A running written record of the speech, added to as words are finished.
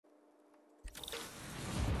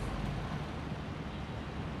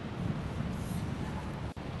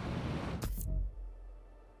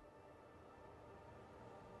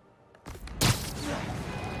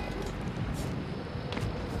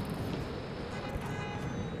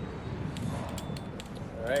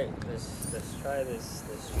Alright, let's try this.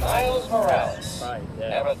 Miles Morales. Try that.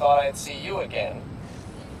 Never thought I'd see you again.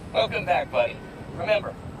 Welcome back, buddy.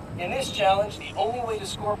 Remember, in this challenge, the only way to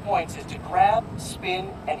score points is to grab, spin,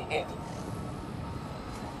 and hit.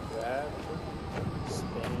 Grab,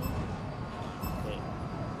 spin, hit.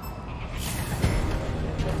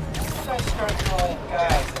 I start throwing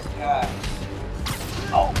guys at guys.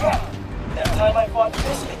 Oh, crap! That time I fought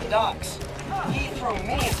Fisk at the docks. He threw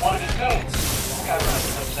me at one of his goons. This guy really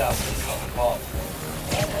slips out to the common ball.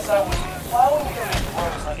 And as I was plowing through his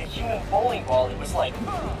throws like a human bowling ball, it was like...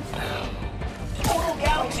 total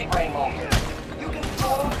galaxy brain moment. You can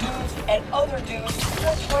throw dudes at other dudes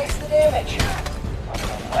for twice the damage.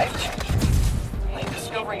 Life changer. Like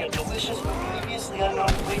discovering a delicious but previously unknown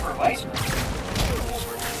flavor of ice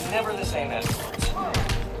cream. Never the same afterwards.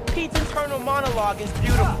 Pete's internal monologue is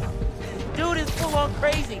beautiful. Dude is full on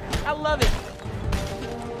crazy. I love it.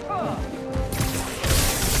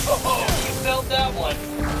 Oh, you felt that one.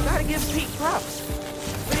 Gotta give Pete props.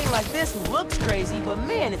 Winning like this looks crazy, but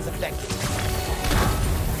man, it's effective.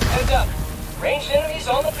 Heads up. Ranged enemies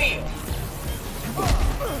on the field.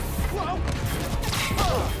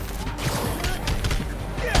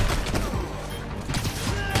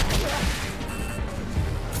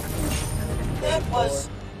 That was...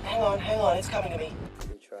 Hang on, it's coming to me.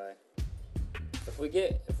 Retry. If we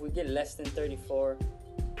get less than 34,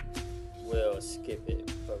 we'll skip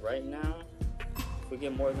it. But right now, if we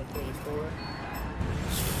get more than 34,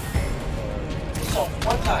 So,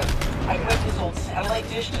 one time, I whipped this old satellite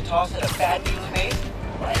dish to toss at a bad dude's face,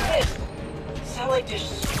 but I missed. Satellite dish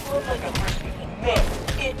slid like a frisbee, and man,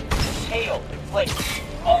 it sailed, like,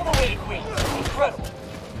 all the way to Queens. Incredible.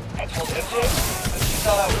 I told MJ, but she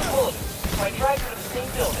thought I was full of it, so I dragged her to the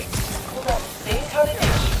same building, pulled out the same kind of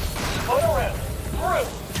dish, spun around, threw,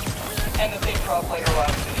 and the thing dropped like a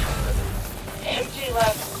rock fish. MJ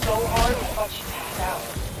laughed so hard, I thought she passed out.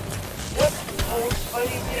 Yep, old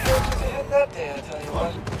Spidey did go to the head that day, I tell you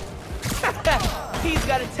what. He's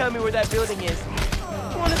gotta tell me where that building is.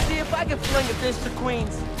 I wanna see if I can fling a fish to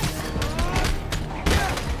Queens.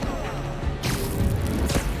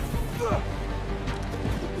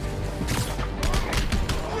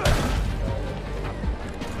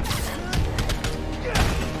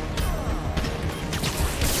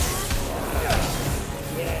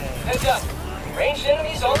 Heads up. Ranged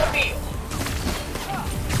enemies on the field.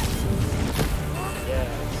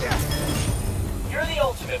 You're the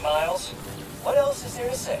ultimate, Miles. What else is there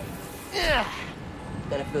to say? Yeah.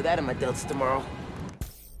 Gonna feel that in my delts tomorrow.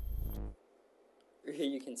 here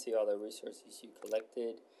you can see all the resources you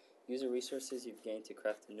collected. Use the resources you've gained to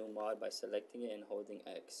craft a new mod by selecting it and holding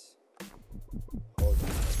X. Holding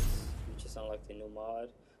X. You just unlocked a new mod.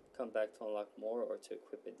 Come back to unlock more or to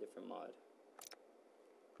equip a different mod.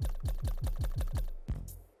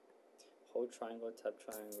 Hold triangle, tap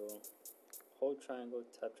triangle. Hold triangle,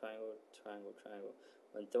 tap triangle, triangle, triangle.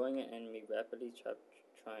 When throwing an enemy rapidly, tap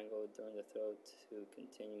triangle during the throw to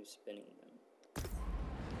continue spinning them.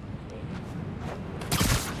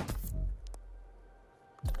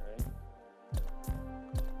 Alright.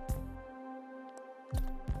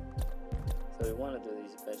 So we want to do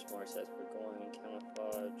these benchmarks as we're going.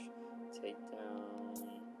 Camouflage, takedown,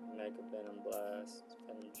 mega venom blast,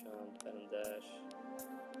 venom jump, venom dash.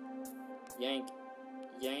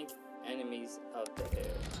 Yank enemies out the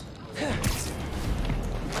air.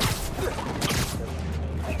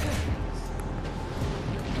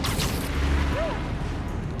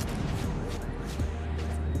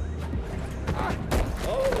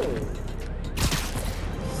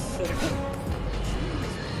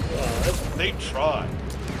 They tried.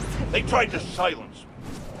 They tried to silence me.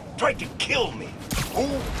 Tried to kill me.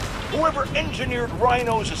 Whoever engineered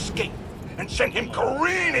Rhino's escape and sent him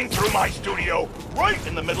careening through my studio right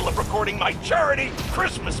in the middle of recording my charity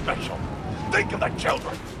Christmas special. Think of the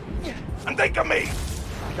children. And think of me.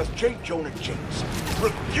 Because J. Jonah Jameson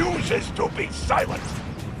refuses to be silenced.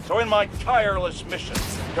 So in my tireless mission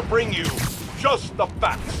to bring you just the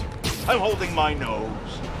facts, I'm holding my nose.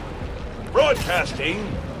 Broadcasting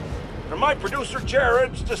from my producer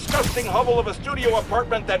Jared's disgusting hovel of a studio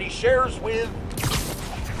apartment that he shares with...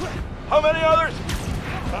 How many others?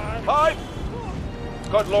 5?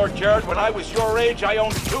 Good Lord, Jared, when I was your age, I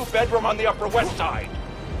owned a 2-bedroom on the Upper West Side.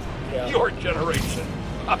 Yeah. Your generation.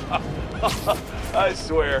 I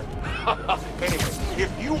swear. Anyway,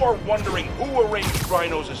 if you are wondering who arranged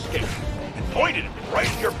Rhino's escape and pointed it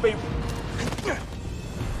right in your face...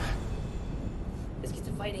 Let's get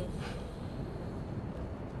to fighting.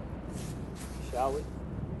 Shall we?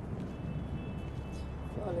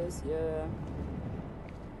 Flawless, yeah.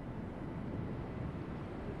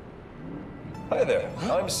 Hi there,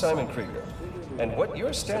 I'm Simon Krieger, and what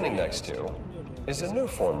you're standing next to is a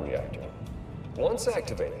Nuform reactor. Once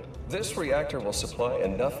activated, this reactor will supply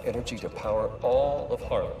enough energy to power all of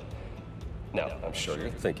Harlem. Now, I'm sure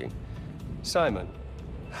you're thinking, Simon,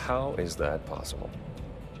 how is that possible?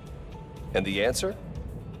 And the answer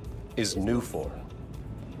is Nuform.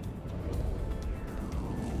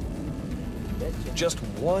 Just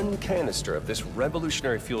one canister of this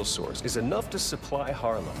revolutionary fuel source is enough to supply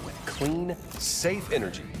Harlem with clean, safe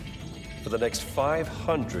energy for the next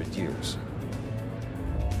 500 years.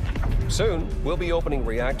 Soon, we'll be opening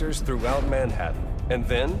reactors throughout Manhattan, and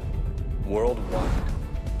then worldwide.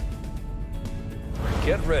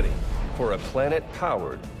 Get ready for a planet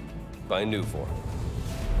powered by Nuform.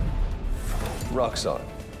 Roxxon,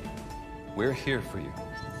 we're here for you.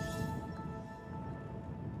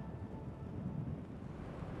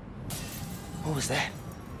 What was that?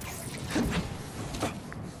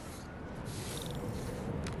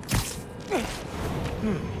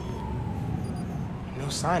 No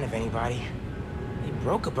sign of anybody. They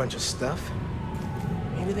broke a bunch of stuff.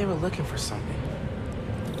 Maybe they were looking for something.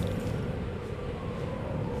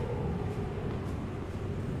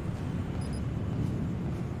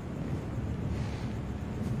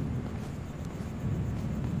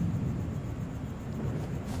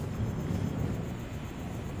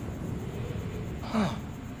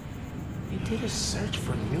 They did a search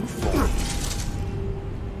for Nuform.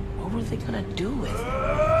 What were they gonna do with it?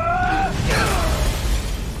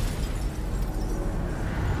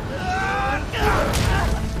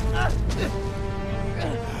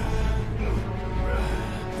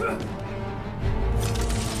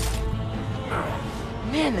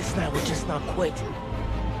 Man, this night would just not quit.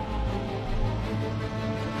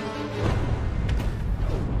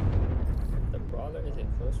 The Brawler is a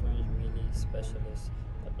close-range melee specialist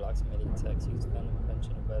that blocks melee attacks. Use venom, punch,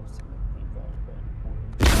 and webs to make them vulnerable.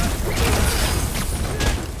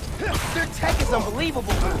 Their tech is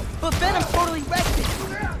unbelievable, but Venom totally wrecked it.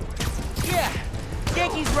 Yeah,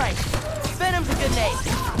 Yankee's right. Venom's a good name.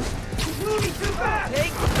 Moving too fast.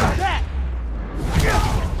 Take that.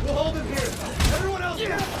 We'll hold him here. Everyone else,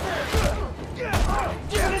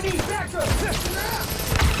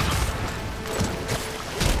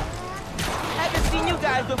 Haven't seen you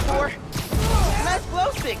guys before. Nice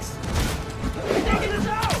glow sticks. Taking us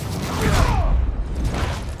out.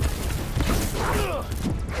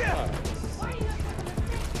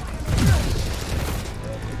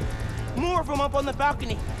 More of them up on the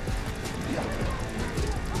balcony.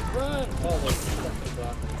 Run! Oh, there's fucking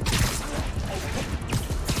block.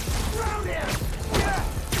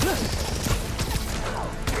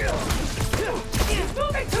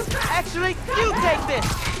 Actually, you take this.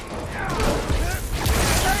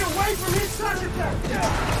 Stay away from his subject!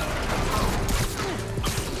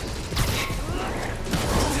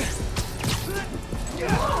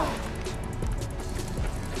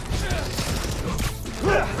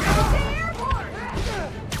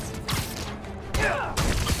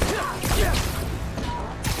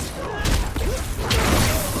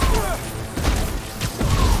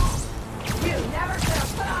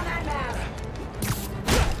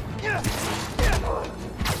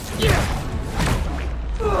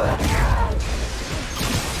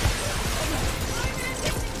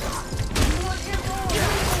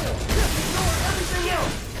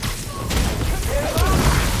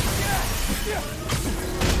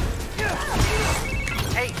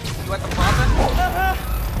 Hey, you at the plaza?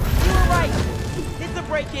 You were right. It's a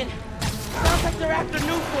break-in. Sounds like they're after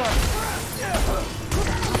Nuform.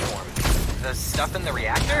 The stuff in the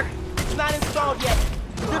reactor? It's not installed yet.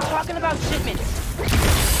 They're talking about shipments.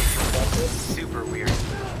 Super weird.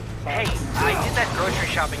 Hey, I did that grocery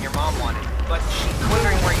shopping your mom wanted, but she's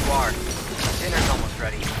wondering where you are. Dinner's almost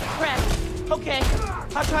ready. Crap. Okay,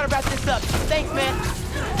 I'll try to wrap this up. Thanks, man.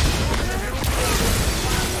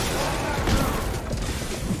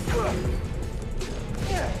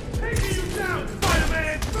 Taking you down,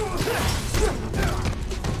 Spider-Man!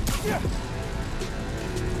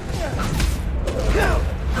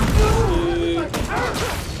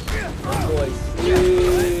 Boy, sweet.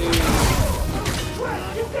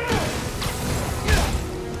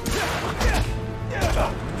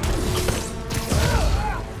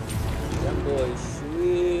 That boy,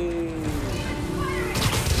 sweet.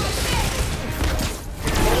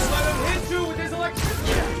 Don't let him hit you with his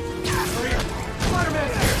electricity! Hurry up!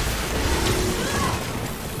 Spider-Man's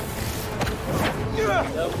here!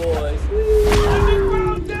 That boy, sweet.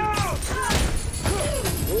 Ground down!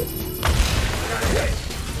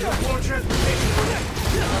 More transportation!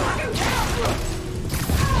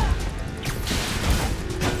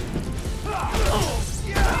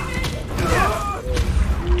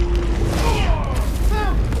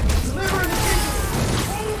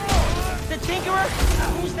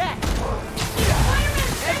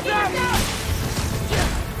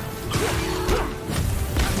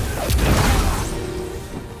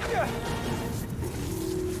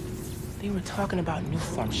 talking about new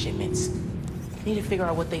form shipments. Need to figure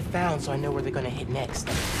out what they found so I know where they're gonna hit next.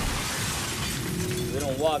 We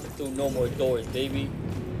don't walk through no more doors, baby.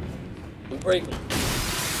 We break them.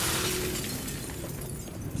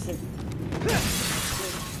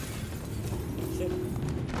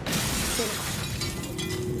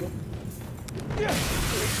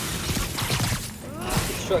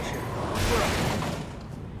 Construction.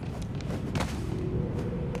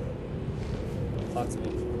 Talk to me.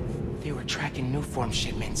 They were tracking new form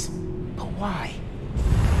shipments. But why?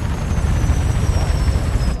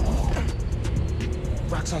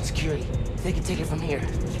 Rock's on security. They can take it from here.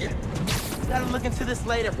 Gotta look into this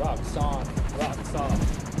later. Rock's on. Rock's on.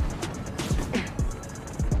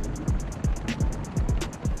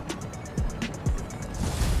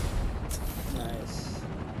 Nice.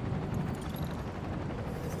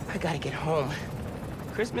 I gotta get home.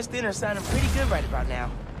 Christmas dinner sounding pretty good right about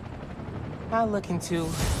now. I'll look into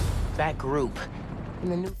that group in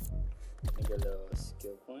the new... Let me get a little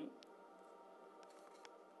skill point.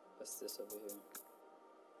 What's this over here?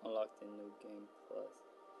 Unlock the new game plus.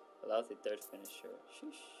 Allows the third finisher.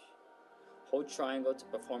 Sheesh. Hold triangle to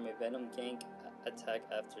perform a venom gank attack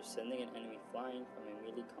after sending an enemy flying from a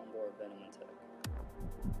melee combo or venom attack.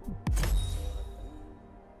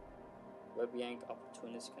 Web yank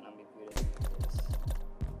opportunists cannot be viewed in this.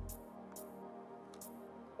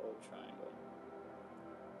 Hold triangle.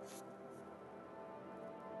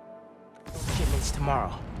 Shipments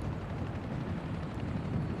tomorrow.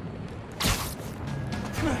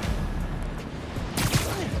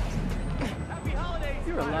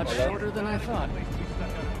 You're a lot shorter than I thought.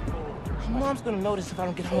 Mom's gonna notice if I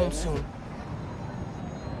don't get home soon.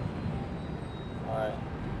 Alright.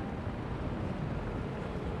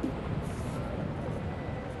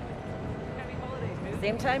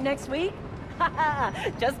 Same time next week?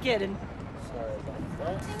 Just kidding. Sorry about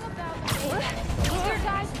that. Your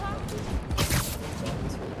guys talk.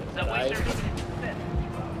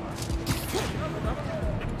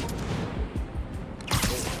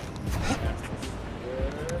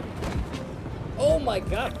 Oh my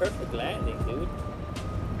god, perfect landing, dude.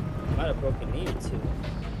 Might have broken a knee or two.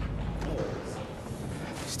 No worries.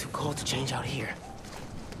 It's too cold to change out here.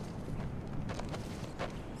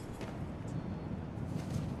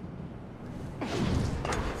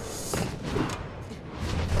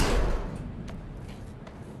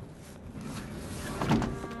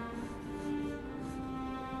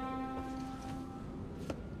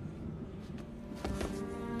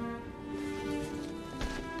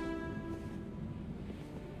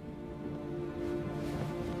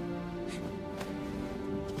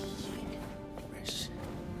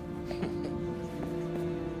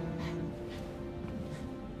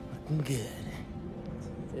 Good.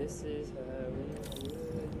 This is how we do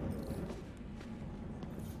it.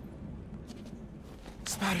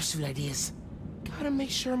 Spider suit ideas. Gotta make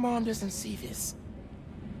sure Mom doesn't see this.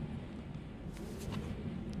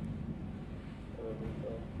 Puerto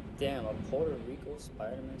Rico. Damn, a Puerto Rico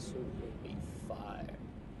Spider-Man suit would be fire.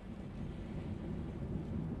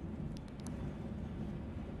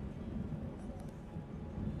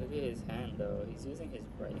 Look at his hand though. He's using his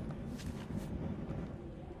right hand.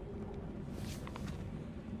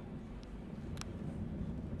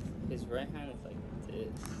 His right hand is like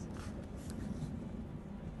this.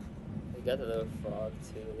 He got the little frog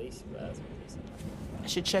too. At least Raz with this. I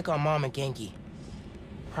should check on Mom and Genki.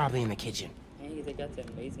 Probably in the kitchen. Hey, they got the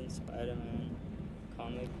Amazing Spider-Man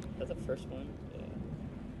comic. That's the first one. Yeah.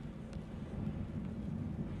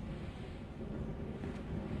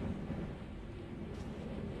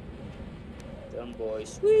 Dumb boy,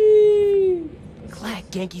 sweet. Glad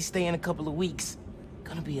Genki's staying a couple of weeks.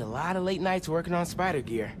 Gonna be a lot of late nights working on spider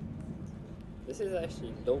gear. This is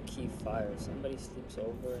actually low-key fire. Somebody sleeps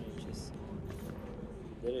over and you just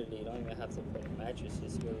literally you don't even have to put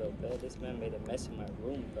mattresses to your little bed. This man made a mess in my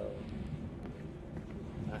room, though.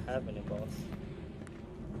 Not having it, boss.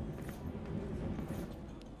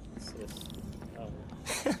 What's this? Oh.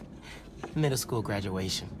 Middle school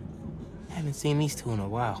graduation. Haven't seen these two in a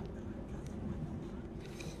while.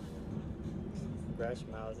 Crash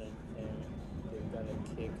Miles and they're gonna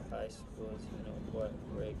kick high schools, you know what,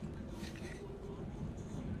 Rick.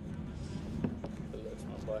 Good looks,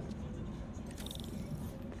 my boy.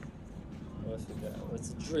 What's we got? What's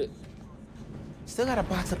the drip? Still gotta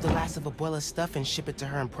box up the last of Abuela's stuff and ship it to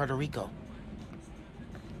her in Puerto Rico.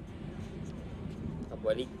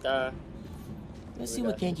 Abuelita. Let's see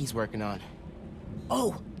what Genki's working on.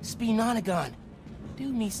 Oh, Speenonagon.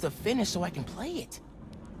 Dude needs to finish so I can play it.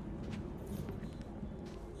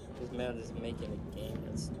 This man is making a game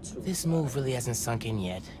that's too This fire. move really hasn't sunk in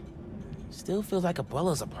yet. Still feels like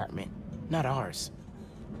Abuela's apartment. not ours.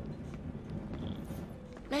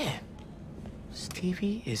 Man,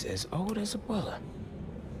 Stevie is as old as Abuela.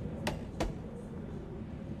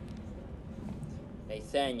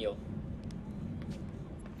 Nathaniel.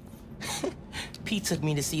 Pete took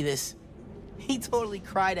me to see this. He totally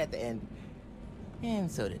cried at the end. And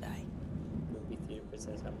so did I. Movie theater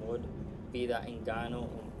presents Amor, Vida, Engano,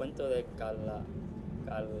 un cuento de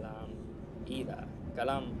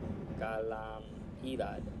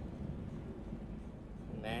calamidad.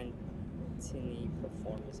 Matinee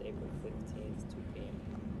performance April 15th, 2 p.m.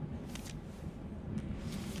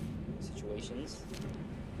 Situations.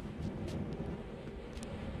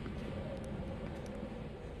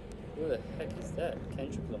 Who the heck is that?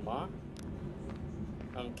 Kendrick Lamar?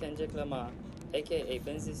 I'm Kendrick Lamar, aka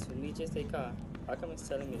Benzi Sumiches Teka. How come it's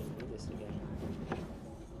telling me to do this again?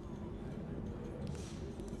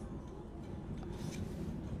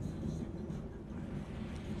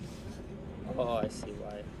 Oh, I see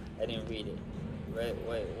why. I didn't read it. Wait.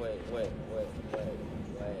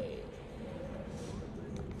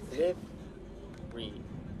 Flip, read.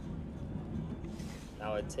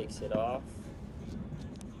 Now it takes it off.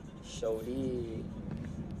 Showed.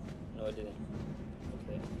 No, it didn't.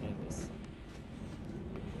 Okay, anyways.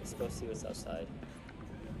 Let's go see what's outside.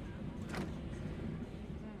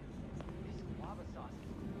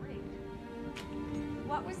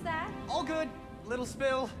 What was that? All good. Little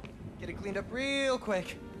spill. Get it cleaned up real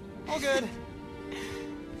quick. All good.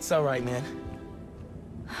 It's all right, man.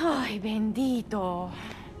 Ay, bendito.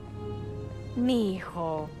 Mi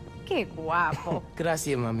hijo. Qué guapo.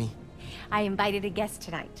 Gracias, mami. I invited a guest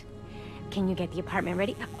tonight. Can you get the apartment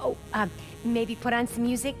ready? Oh, maybe put on some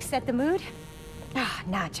music, set the mood? Ah,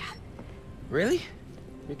 Naja. Really?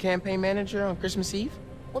 Your campaign manager on Christmas Eve?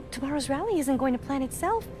 Well, tomorrow's rally isn't going to plan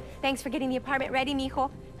itself. Thanks for getting the apartment ready, mijo.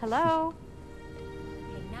 Hello?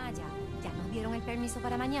 Hey, Naja, ¿ya nos dieron el permiso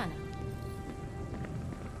para mañana?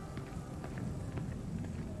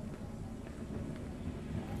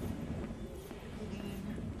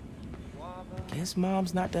 Guess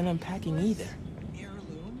Mom's not done unpacking either.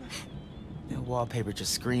 That wallpaper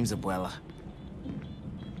just screams Abuela.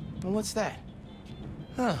 And what's that?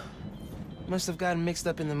 Huh. Must have gotten mixed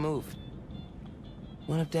up in the move.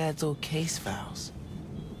 One of Dad's old case files.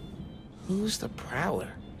 Who's the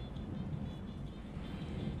Prowler?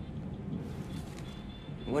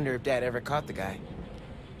 Wonder if Dad ever caught the guy.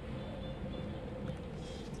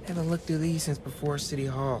 Haven't looked through these since before City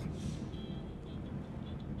Hall.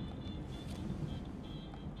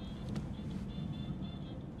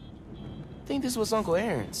 I think this was Uncle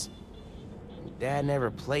Aaron's. Dad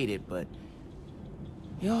never played it, but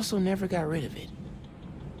he also never got rid of it.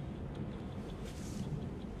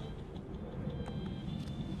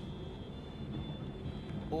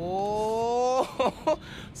 Oh,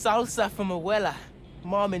 salsa from Abuela.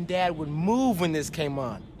 Mom and Dad would move when this came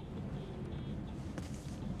on.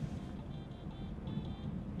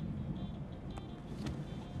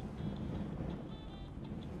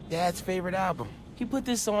 Dad's favorite album. He put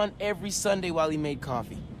this on every Sunday while he made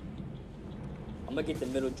coffee. I'm gonna get the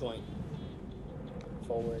middle joint.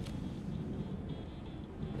 Forward.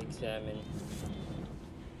 Examine.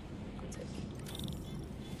 Take.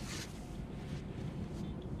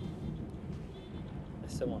 I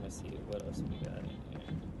still want to see what else we got in here.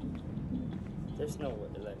 There's no way,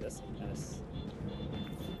 like, that's a mess.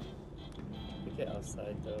 We get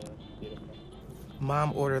outside though. Beautiful.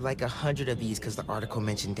 Mom ordered like 100 of these because the article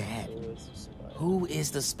mentioned Dad. Who is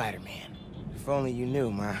the Spider-Man? If only you knew,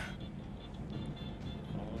 Ma.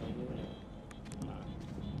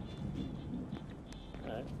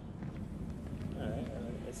 Alright,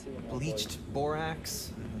 let's see what Bleached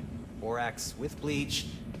borax. Borax with bleach.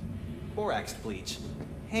 Boraxed bleach.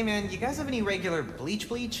 Hey man, you guys have any regular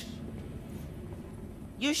bleach?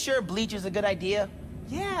 You sure bleach is a good idea?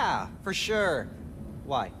 Yeah, for sure.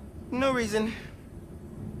 Why? No reason.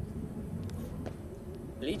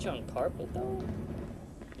 Bleach on carpet though?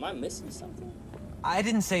 Am I missing something? I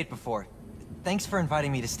didn't say it before. Thanks for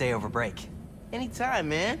inviting me to stay over break. Anytime,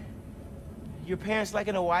 man. Your parents like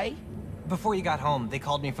in Hawaii? Before you got home, they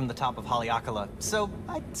called me from the top of Haleakala, so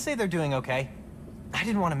I'd say they're doing okay. I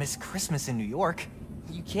didn't want to miss Christmas in New York.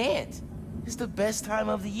 You can't. It's the best time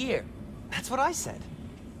of the year. That's what I said.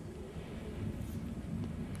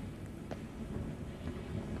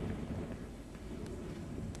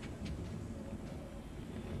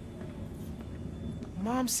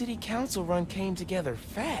 Mom's city council run came together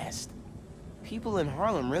fast. People in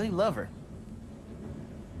Harlem really love her.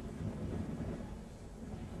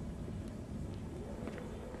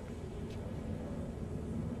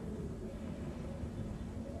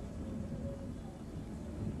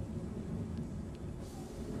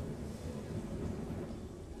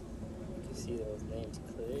 see those names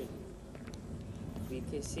clearly. We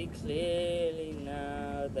can see clearly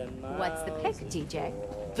now that What's the pick, DJ?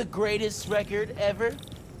 The greatest record ever.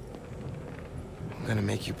 I'm gonna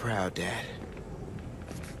make you proud, Dad.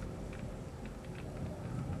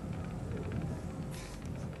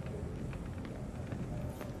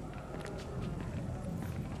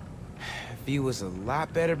 View was a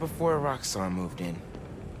lot better before Roxxon moved in.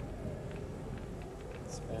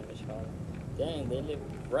 Spanish Harlem. Dang, they live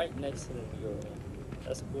right next to the New York.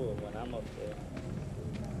 That's cool when I'm up there. You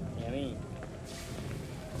know what I mean?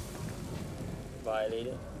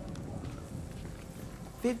 Violated.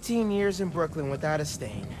 15 years in Brooklyn without a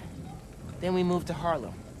stain. Then we moved to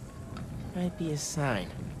Harlem. Might be a sign.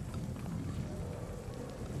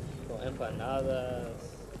 Con empanadas.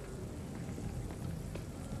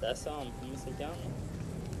 That's ¿cómo se llama?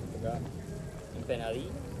 Forgot.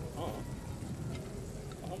 Empanadilla? Oh.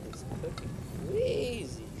 Mama's cooking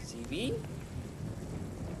crazy. CB?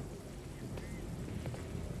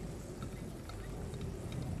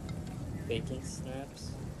 Bacon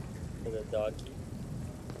snaps for the doggy.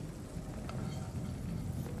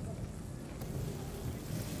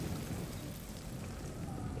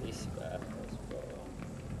 Face battles, bro.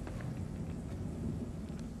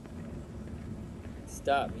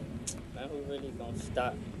 Stop me. Man, who really gonna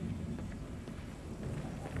stop me?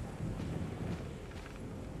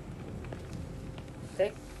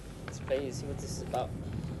 Okay, let's play and see what this is about.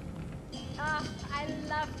 Oh, I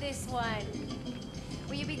love this one.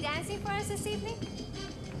 Will you be dancing for us this evening?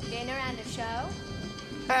 Dinner and a show?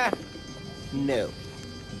 Ha! No.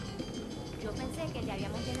 Yo pensé que ya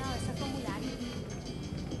habíamos llenado ese formulario.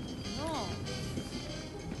 No.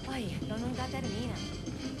 Ay, esto nunca termina.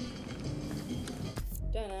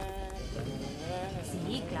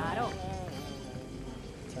 Sí, claro.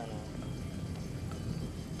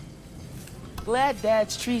 Glad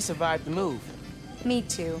Dad's tree survived the move. Me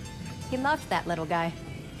too. He loved that little guy.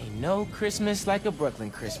 Ain't no Christmas like a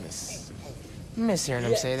Brooklyn Christmas. Miss hearing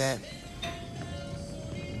him say that.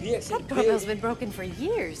 That doorbell's been broken for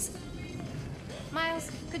years.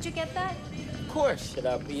 Miles, could you get that? Of course. Shut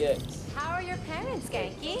up, BX. How are your parents,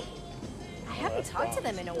 Genki? I haven't talked to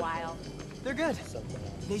them in a while. They're good.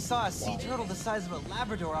 They saw a sea turtle the size of a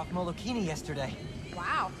Labrador off Molokini yesterday.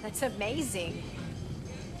 Wow, that's amazing.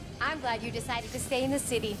 I'm glad you decided to stay in the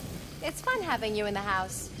city. It's fun having you in the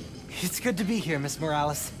house. It's good to be here, Miss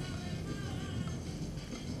Morales.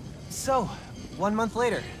 So, 1 month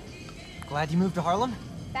later. Glad you moved to Harlem?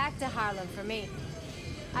 Back to Harlem for me.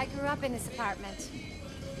 I grew up in this apartment.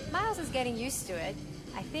 Miles is getting used to it,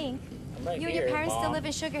 I think. Right you and here, your parents Mom. still live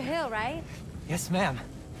in Sugar Hill, right? Yes, ma'am.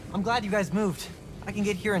 I'm glad you guys moved. I can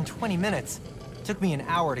get here in 20 minutes. Took me an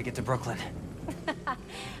hour to get to Brooklyn.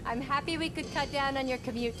 I'm happy we could cut down on your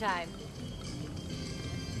commute time.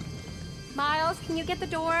 Miles, can you get the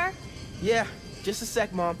door? Yeah, just a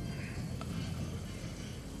sec, Mom.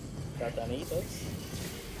 Platanitos.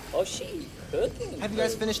 Oh, she cooking. Have you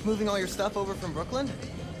guys finished moving all your stuff over from Brooklyn?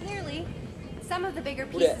 Nearly. Some of the bigger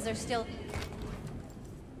pieces are still...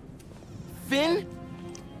 Finn?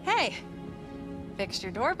 Hey! Fixed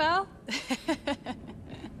your doorbell. It's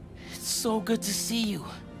so good to see you.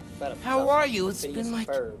 How are you? It's been like...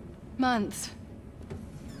 Months.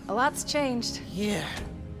 A lot's changed. Yeah,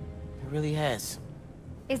 it really has.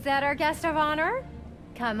 Is that our guest of honor?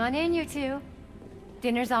 Come on in, you two.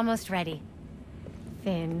 Dinner's almost ready.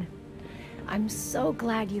 Finn, I'm so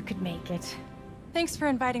glad you could make it. Thanks for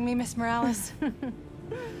inviting me, Miss Morales.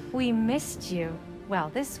 We missed you.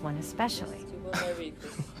 Well, this one especially.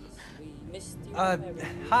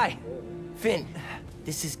 Hi. Finn,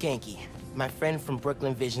 this is Genki, my friend from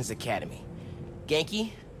Brooklyn Visions Academy.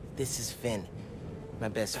 Genki, this is Finn, my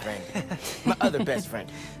best friend. My other best friend.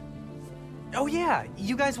 Oh yeah,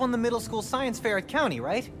 you guys won the middle school science fair at County,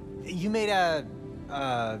 right? You made a,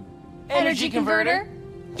 Energy converter?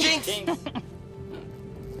 Jinx!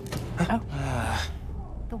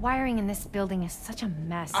 The wiring in this building is such a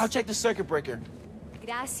mess. I'll check the circuit breaker.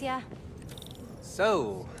 Gracias.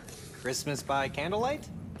 So, Christmas by candlelight?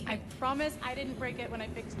 I promise I didn't break it when I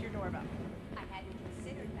fixed your doorbell. I hadn't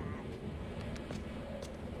considered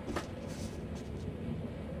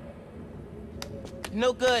that.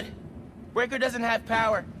 No good. Breaker doesn't have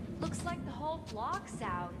power. Looks like the whole block's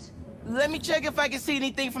out. Let me check if I can see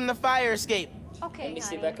anything from the fire escape. Okay, Let me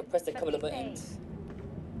see if honey. I can press the But couple of be buttons. safe.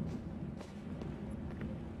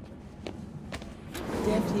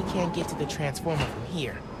 Definitely can't get to the transformer from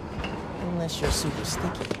here. Unless you're super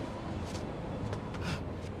sticky.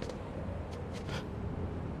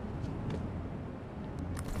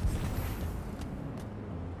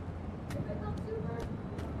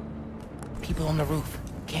 People on the roof.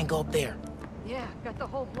 Can't go up there. Yeah, got the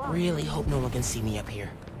whole block. Really hope no one can see me up here.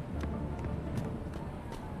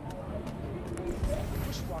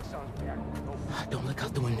 Don't look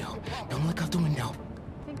out the window. Don't look out the window.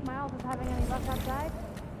 Think Miles is having any luck outside?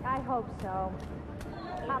 I hope so.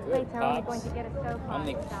 Hot plates are only going to get us so far. I'm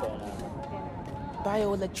making fun now.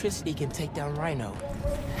 Bioelectricity can take down Rhino.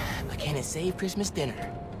 But can it save Christmas dinner?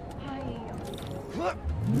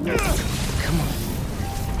 Come on.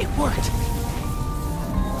 It worked.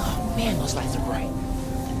 Oh man, those lights are bright.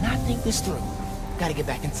 Did not think this through. Gotta get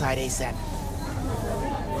back inside ASAP.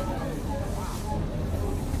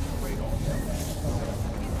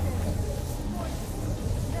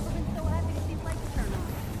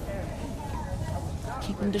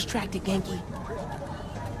 Keep him distracted, Genki.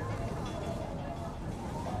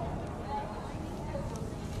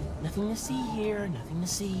 Nothing to see here, nothing to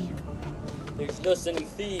see. There's nothing to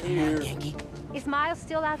see here. Genki. Is Miles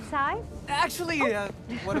still outside? Actually,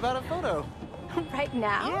 what about a photo? Right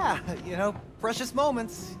now? Yeah, you know, precious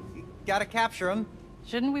moments. You gotta capture them.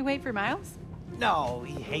 Shouldn't we wait for Miles? No,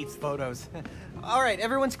 he hates photos. All right,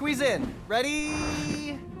 everyone squeeze in.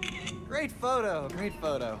 Ready? Great photo, great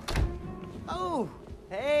photo. Oh,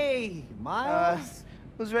 hey, Miles.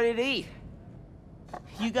 Who's ready to eat?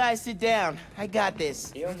 You guys sit down. I got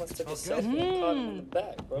this. He almost took a selfie and caught him in the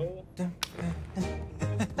back, bro.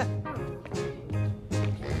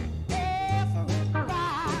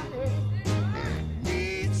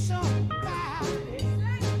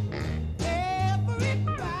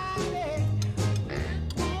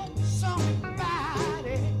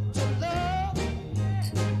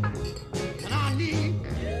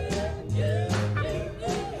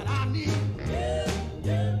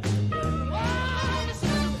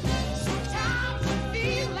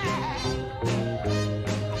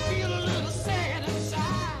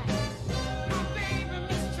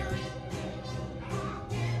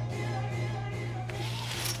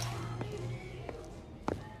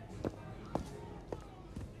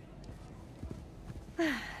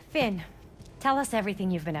 Finn, tell us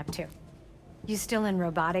everything you've been up to. You still in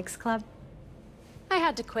robotics club? I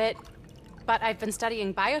had to quit, but I've been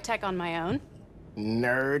studying biotech on my own.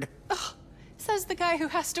 Nerd. Ugh, says the guy who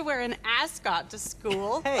has to wear an ascot to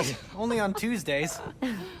school. Hey, only on Tuesdays.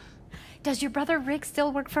 Does your brother Rick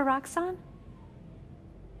still work for Roxxon?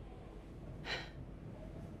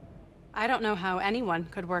 I don't know how anyone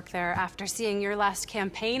could work there after seeing your last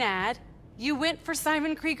campaign ad. You went for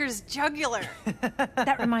Simon Krieger's jugular.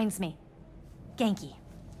 That reminds me. Genki,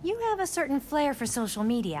 you have a certain flair for social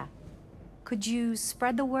media. Could you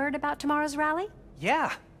spread the word about tomorrow's rally?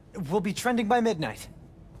 Yeah, we'll be trending by midnight.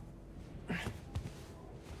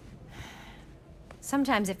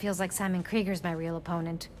 Sometimes it feels like Simon Krieger's my real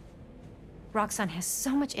opponent. Roxxon has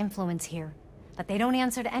so much influence here, but they don't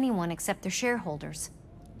answer to anyone except their shareholders.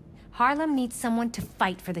 Harlem needs someone to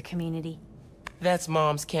fight for the community. That's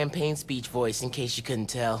Mom's campaign speech voice, in case you couldn't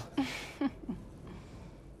tell.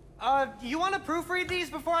 You want to proofread these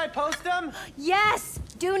before I post them? Yes!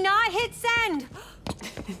 Do not hit send!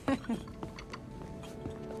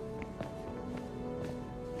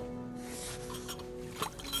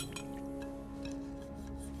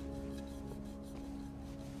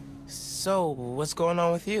 So, what's going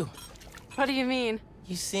on with you? What do you mean?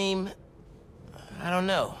 You seem... I don't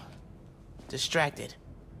know. Distracted.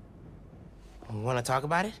 Want to talk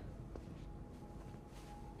about it?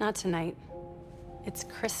 Not tonight. It's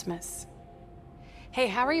Christmas. Hey,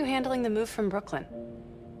 how are you handling the move from Brooklyn?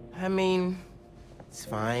 I mean, it's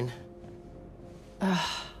fine.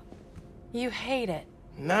 You hate it.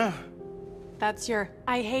 No. That's your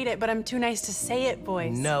I hate it, but I'm too nice to say it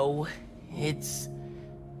voice. No, it's...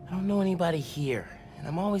 I don't know anybody here, and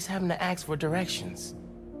I'm always having to ask for directions.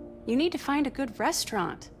 You need to find a good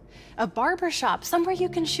restaurant. A barber shop, somewhere you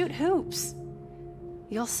can shoot hoops.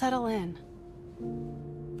 You'll settle in.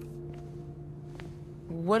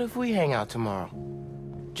 What if we hang out tomorrow?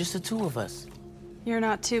 Just the two of us. You're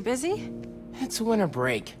not too busy? It's winter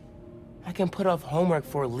break. I can put off homework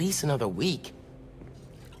for at least another week.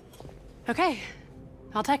 Okay.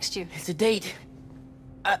 I'll text you. It's a date.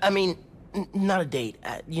 I mean, not a date.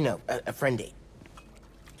 You know, a friend date.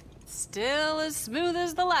 Still as smooth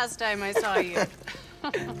as the last time I saw you.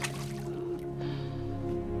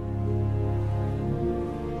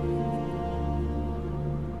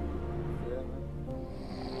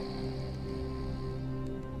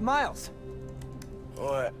 Miles,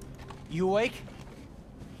 What? you awake?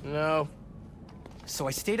 No. So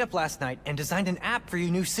I stayed up last night and designed an app for your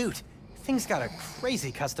new suit. Thing's got a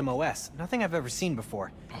crazy custom OS, nothing I've ever seen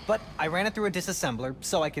before. But I ran it through a disassembler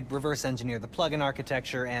so I could reverse engineer the plugin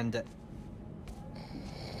architecture and...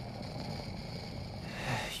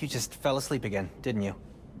 You just fell asleep again, didn't you?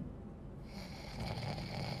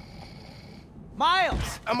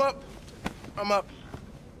 Miles! I'm up.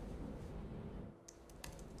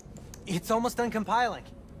 It's almost done compiling.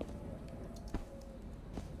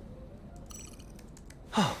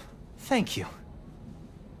 Oh, thank you.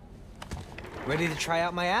 Ready to try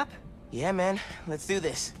out my app? Yeah, man. Let's do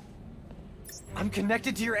this. I'm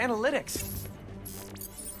connected to your analytics.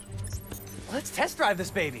 Let's test drive this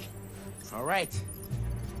baby. All right.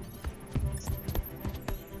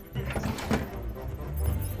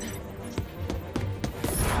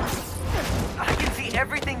 I can see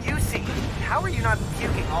everything you see. How are you not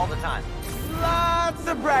puking all the time? Lots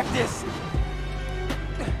of practice.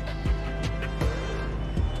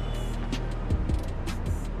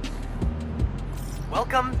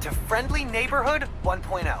 Welcome to Friendly Neighborhood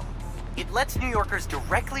 1.0. It lets New Yorkers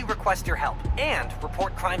directly request your help and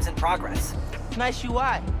report crimes in progress. Nice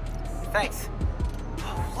UI. Thanks.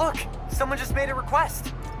 Oh, look, someone just made a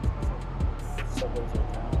request.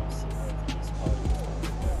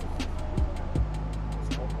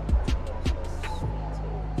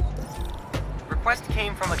 Request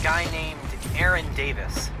came from a guy named Aaron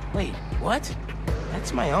Davis. Wait, what?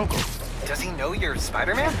 That's my uncle. Does he know you're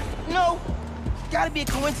Spider-Man? No! Gotta be a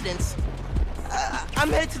coincidence. I'm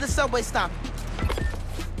headed to the subway stop.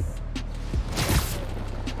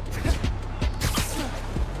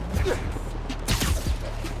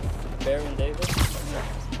 Baron Davis?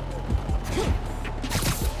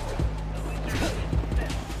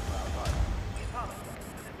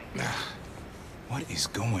 What is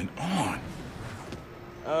going on?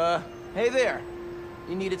 Hey there.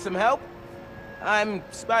 You needed some help? I'm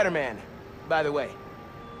Spider-Man, by the way.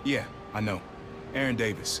 Yeah, I know. Aaron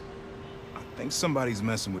Davis. I think somebody's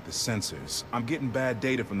messing with the sensors. I'm getting bad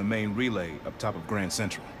data from the main relay up top of Grand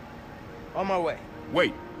Central. On my way.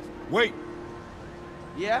 Wait! Wait!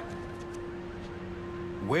 Yeah?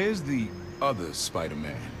 Where's the other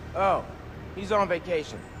Spider-Man? Oh, he's on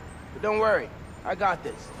vacation. But don't worry, I got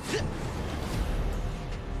this.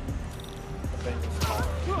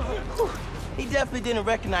 He definitely didn't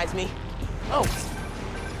recognize me. Oh,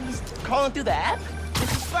 he's calling through the app?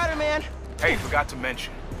 This is Spider-Man. Hey, forgot to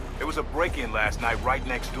mention. There was a break-in last night right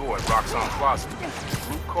next door at Roxxon Plaza. A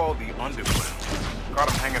group called the Underground. Caught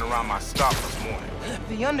them hanging around my stop this morning.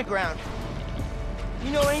 The Underground.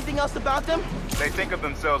 You know anything else about them? They think of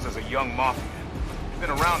themselves as a young mafia. Been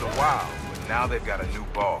around a while, but now they've got a new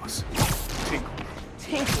boss. Tinkler.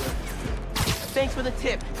 Tinkler. Thanks for the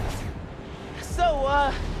tip.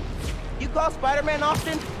 So, you call Spider-Man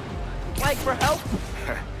often? Like, for help?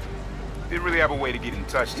 Didn't really have a way to get in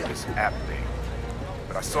touch to this app thing.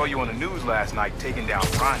 But I saw you on the news last night taking down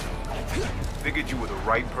Rhino. Figured you were the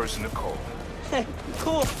right person to call.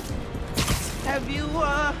 Cool. Have you,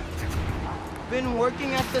 been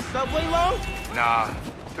working at the subway long? Nah,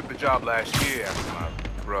 took the job last year after my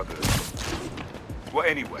brother. Well,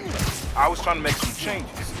 anyway, I was trying to make some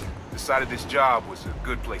changes. Decided this job was a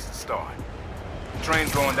good place to start. The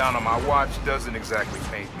train's going down on my watch doesn't exactly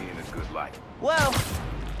paint me in a good light. Well,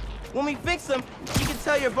 when we fix them, you can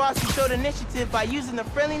tell your boss you showed initiative by using the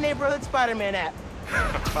Friendly Neighborhood Spider-Man app.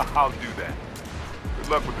 I'll do that. Good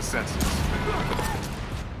luck with the sensors.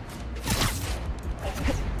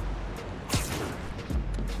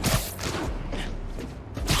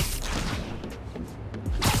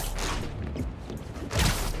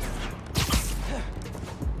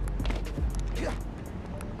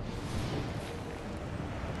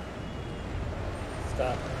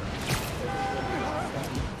 Stop.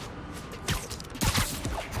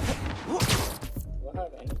 Do I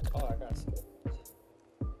have any? Oh, I got skills.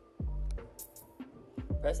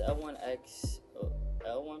 Press L1X.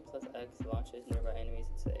 L1 plus X launches nearby enemies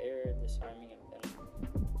into the air, disarming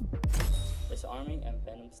and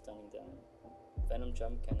venom stunning them. Venom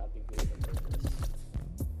jump cannot be viewed in purpose.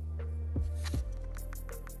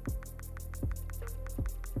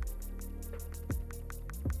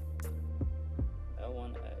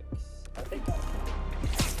 L1X. I think that.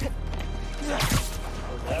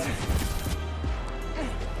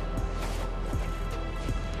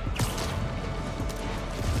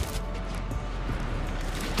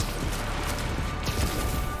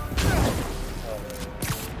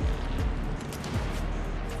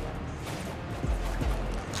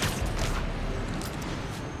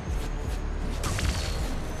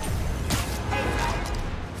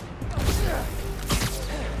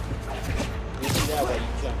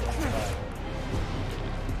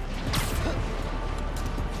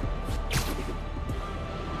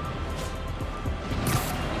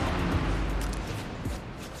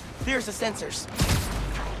 Here's the sensors.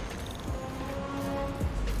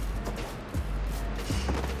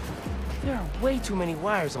 way too many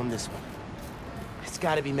wires on this one. It's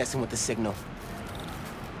gotta be messing with the signal.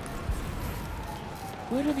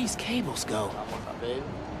 Where do these cables go?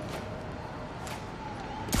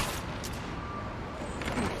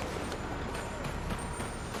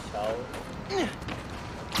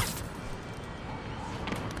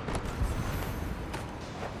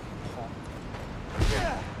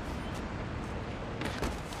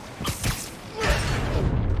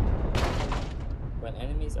 When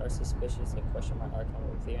enemies are suspicious, a question mark icon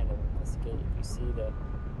will appear and they will investigate. If you see the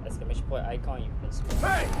exclamation point icon, you can swim.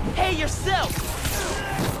 Hey, yourself!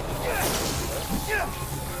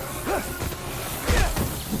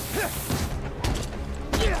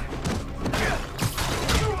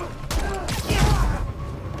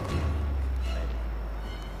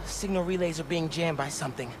 Signal relays are being jammed by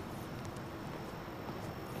something.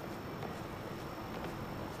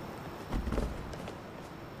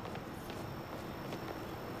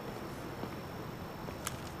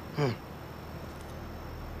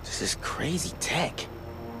 This is crazy tech.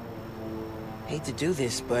 Hate to do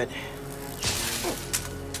this, but...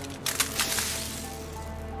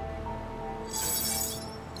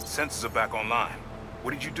 Sensors are back online.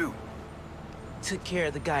 What did you do? Took care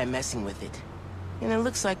of the guy messing with it. And it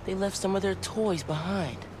looks like they left some of their toys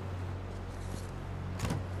behind.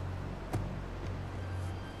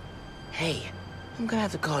 Hey, I'm gonna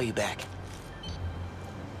have to call you back.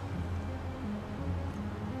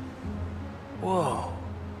 Whoa.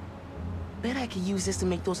 Bet I could use this to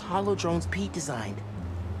make those hollow drones Pete designed.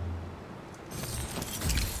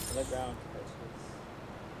 Underground caches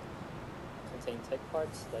contain tech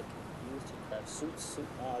parts that can be used to craft suits, suit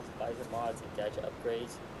mods, visor mods, and gadget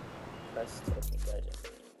upgrades. Press to open gadget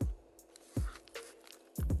menu.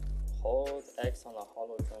 Hold X on the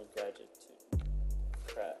hollow drone gadget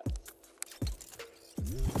to craft.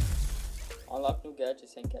 Unlock new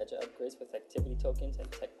gadgets and gadget upgrades with activity tokens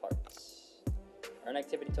and tech parts. Earn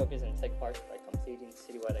activity tokens and tech parts by completing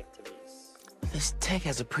citywide activities. This tech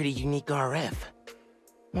has a pretty unique RF.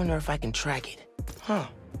 Wonder if I can track it. Huh.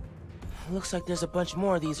 Looks like there's a bunch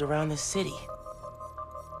more of these around the city.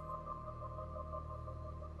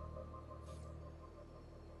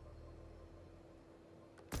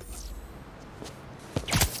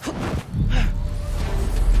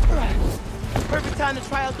 Perfect time to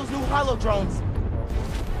try out those new hollow drones.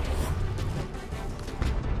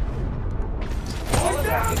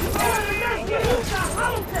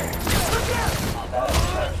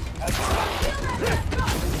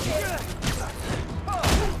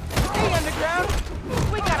 Hey, Underground!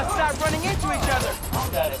 We gotta start running into each other!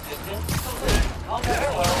 Combat assistance complete. Combat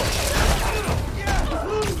alert.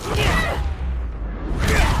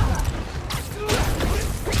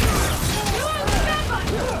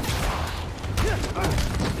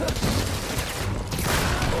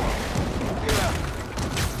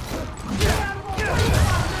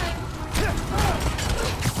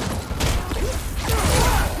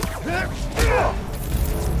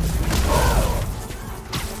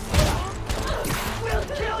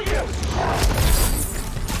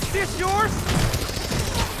 This yours?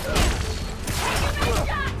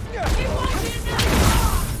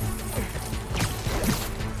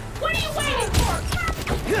 What are you waiting for?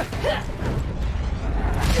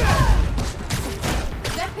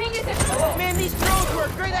 That ping isn't... Man, these drones were a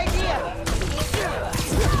great idea!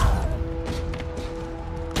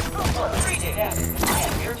 Greeting, I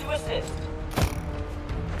am here to assist.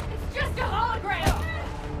 It's just a hologram!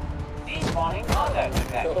 Despawning contact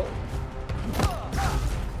detected.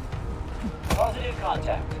 Positive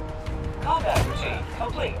contact. Combat routine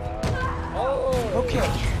complete. Okay.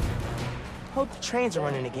 Hope the trains are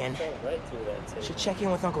running again. Right through that too. Should check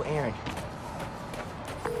in with Uncle Aaron.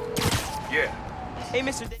 Yeah, Hey,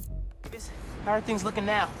 Mr. Davis. How are things looking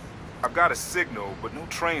now? I've got a signal, but no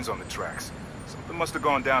trains on the tracks. Something must have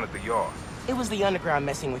gone down at the yard. It was the Underground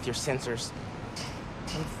messing with your sensors.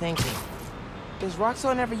 I'm thinking. Does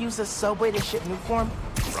Roxxon ever use a subway to ship Nuform?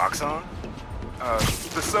 Roxxon?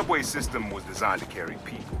 The subway system was designed to carry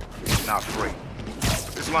people, not freight.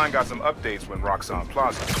 This line got some updates when Roxxon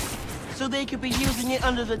Plaza. So they could be using it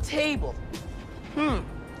under the table.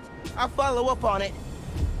 I'll follow up on it.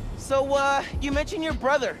 So, you mentioned your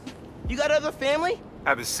brother. You got other family? I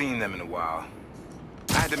haven't seen them in a while.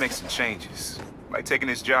 I had to make some changes, like taking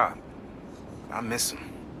his job. I miss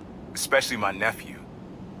him, especially my nephew.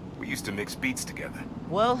 We used to mix beats together.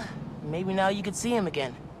 Well, maybe now you could see him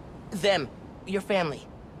again. Them, your family.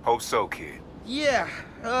 Hope so, kid. Yeah,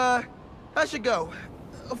 I should go.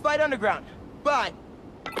 Fight Underground. Bye.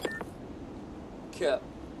 Cap.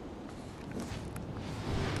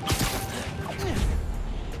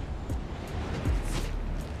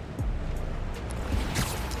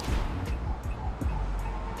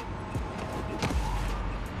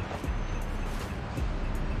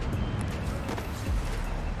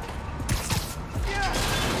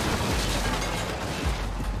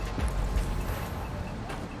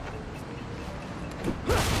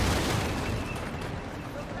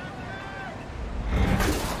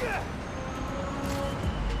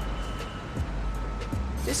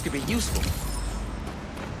 This could be useful.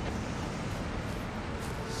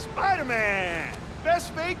 Spider-Man!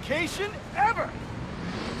 Best vacation ever!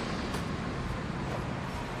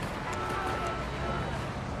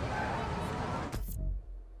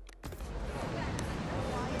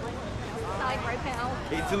 Right, pal.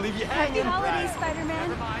 Hate to leave you Happy hanging. holidays,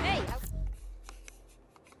 Spider-Man. Hey.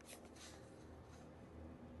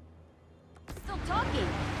 Still talking.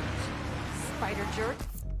 Spider jerk.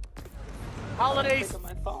 Holidays. Pick up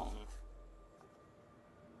my phone.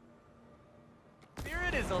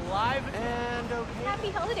 Spirit is alive and okay.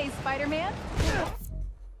 Happy holidays, Spider-Man.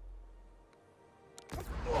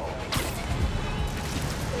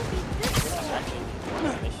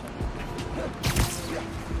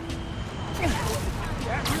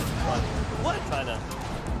 What? Try to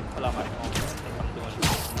pull out my phone. I think I'm doing it.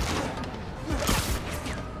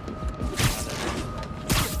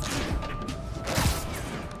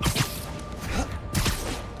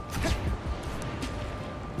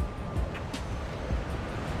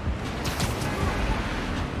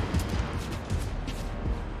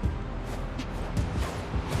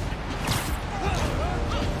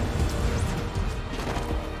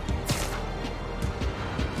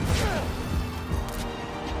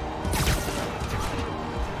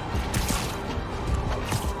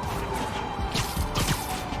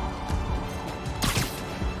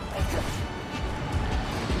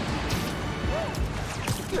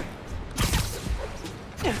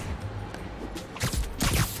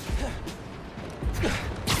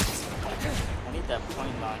 That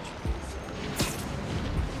point launch.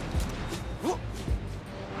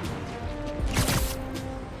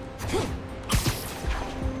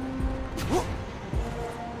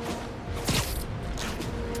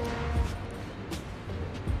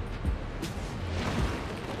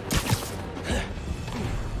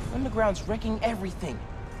 Underground's wrecking everything.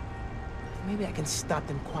 Maybe I can stop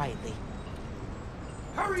them quietly.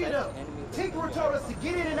 Hurry it up! Tinkerer told us to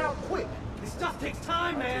get in and out quick. This stuff takes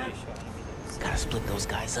time, man. Gotta split those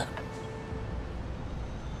guys up.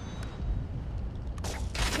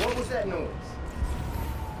 What was that noise?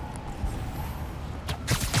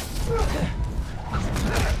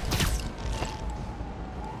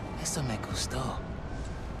 Eso me gustó.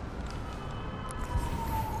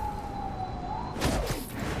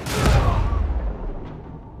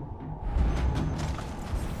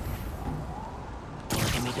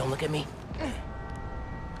 Don't look at me.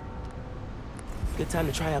 Good time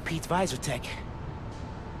to try out Pete's visor tech.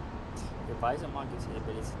 Your visor monkeys hit,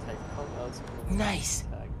 but it's a tech. Oh, that's cool. Nice.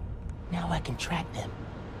 Now I can track them.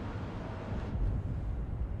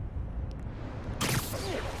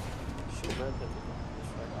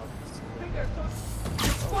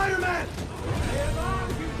 Spider-Man! Stand on!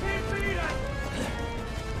 You can't beat us!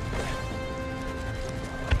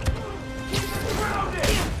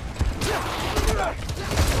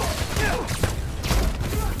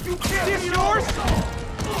 This yours?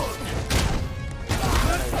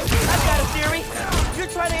 I've got a theory.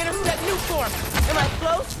 You're trying to intercept Newform. Am I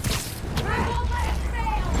close?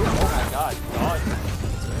 Oh my god, God.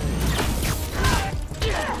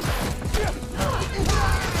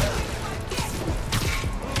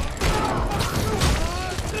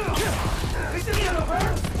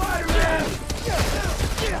 Spider-Man!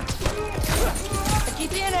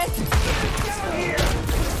 Keep in it.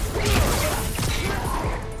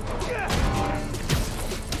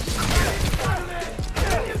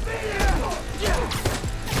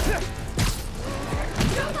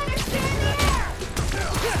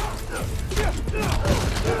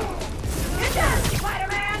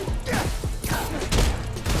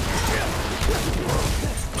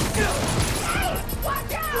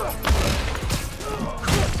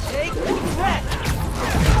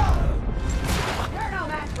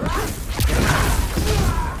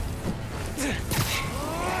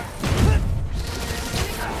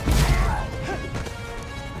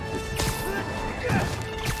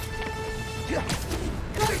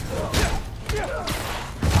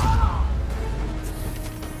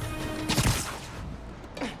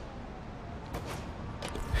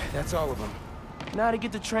 That's all of them. Now to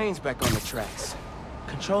get the trains back on the tracks.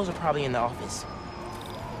 Controls are probably in the office.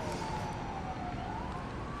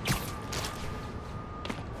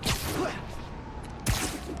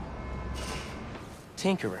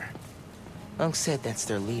 Tinkerer. Unc said that's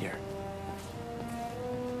their leader.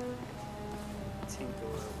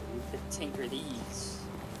 Tinkerer, we could tinker these.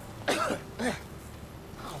 Oh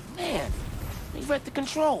man, they wrecked the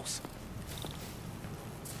controls.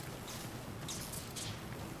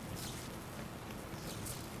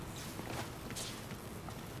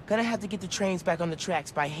 Gonna have to get the trains back on the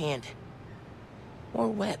tracks by hand. Or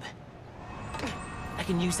web. I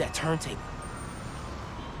can use that turntable.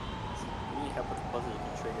 You need help with the puzzle, you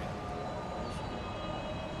can trigger him.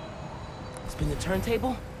 Spin the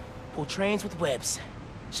turntable, pull trains with webs.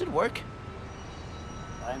 Should work.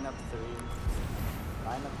 Line up three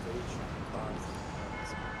train cars.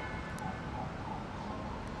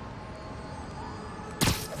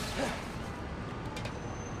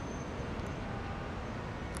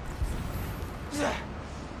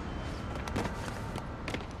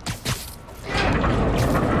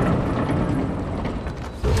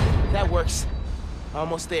 That works.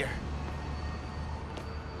 Almost there.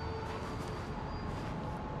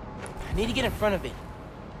 I need to get in front of it.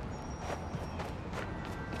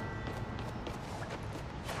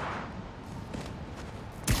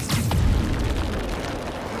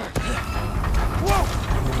 Whoa!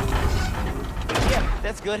 Yeah,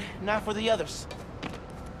 that's good. Not for the others.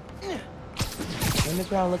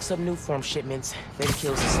 Underground looks up Nuform shipments, then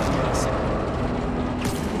kills the suspects.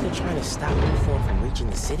 Maybe they're trying to stop Nuform from reaching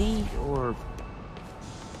the city, or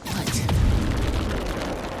what?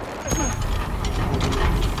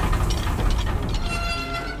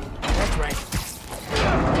 That's right.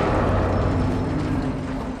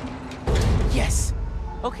 Yes.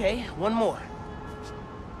 Okay, one more.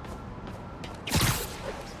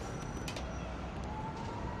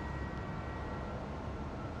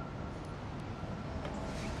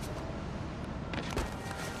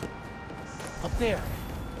 Up there.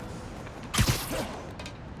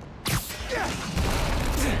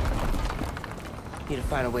 Need to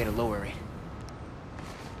find a way to lower it.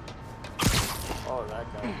 Oh, that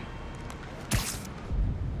guy.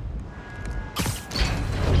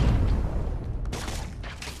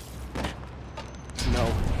 No.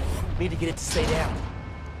 Need to get it to stay down.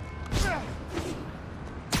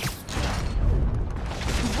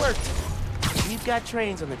 It worked. We've got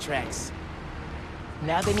trains on the tracks.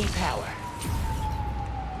 Now they need power.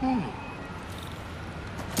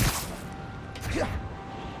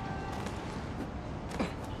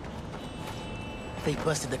 They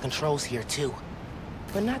busted the controls here too,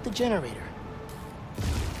 but not the generator.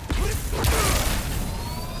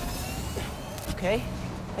 Okay,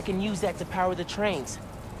 I can use that to power the trains.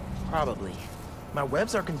 Probably. My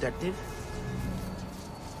webs are conductive.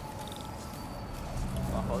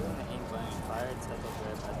 While holding the ink button, fire to the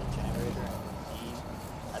web at the generator and aim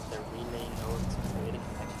at the relay node to create a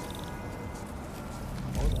connection.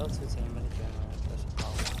 Hold L2 to aim at the generator and push the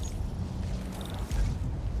power.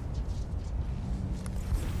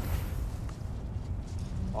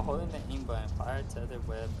 While holding the aim button, fire to the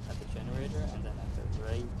web at the generator and then at the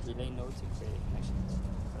relay node to create a connection.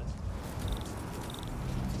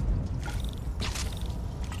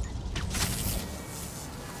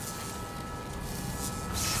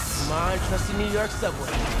 Come on, trusty New York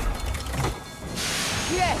subway.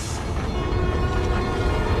 Yes!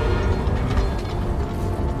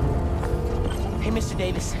 Hey, Mr.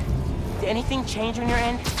 Davis. Did anything change on your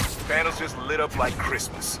end? Panels just lit up like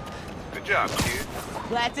Christmas. Good job, kid.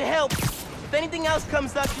 Glad to help. If anything else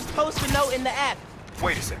comes up, just post a note in the app.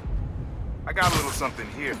 Wait a sec. I got a little something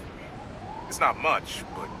here. It's not much,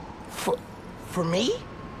 but... For me?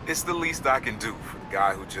 It's the least I can do for the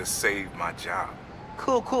guy who just saved my job.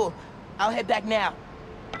 Cool, cool. I'll head back now.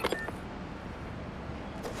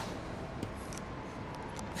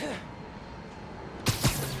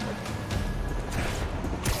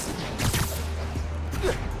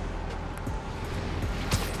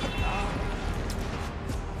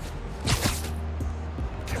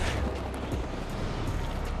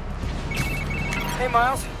 Hey,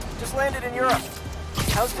 Miles. Just landed in Europe.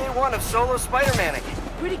 How's day one of solo Spider-Manning?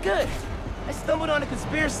 Pretty good. I stumbled on a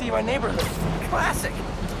conspiracy in my neighborhood. Classic.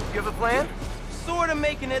 You have a plan? Sort of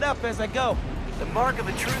making it up as I go. The mark of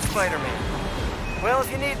a true Spider-Man. Well,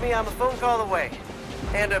 if you need me, I'm a phone call away.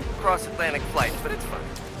 And a cross-Atlantic flight, but it's fun.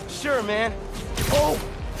 Sure, man. Oh,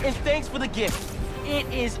 and thanks for the gift. It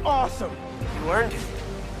is awesome. You earned it.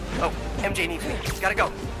 Oh, MJ needs me. Gotta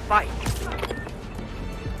go. Bye.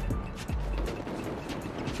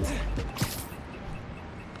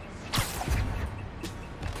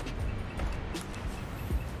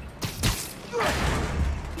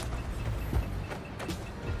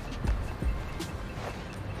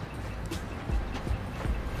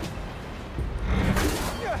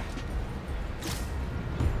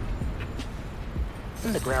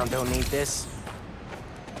 Underground don't need this.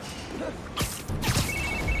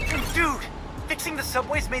 Dude, fixing the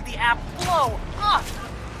subways made the app blow up.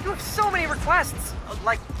 You have so many requests.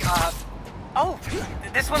 Oh,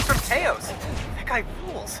 this one's from Teos. That guy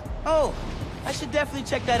rules. Oh, I should definitely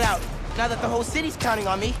check that out, now that the whole city's counting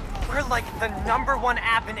on me. We're like the #1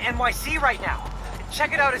 app in NYC right now.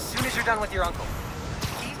 Check it out as soon as you're done with your uncle.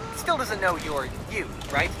 still doesn't know you're you,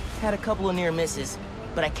 right? Had a couple of near misses,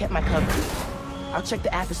 but I kept my cover. I'll check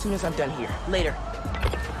the app as soon as I'm done here. Later.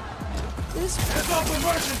 Hands off with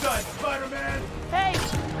merchandise, Spider-Man! Hey!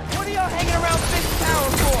 What are y'all hanging around Fisk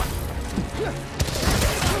Tower for?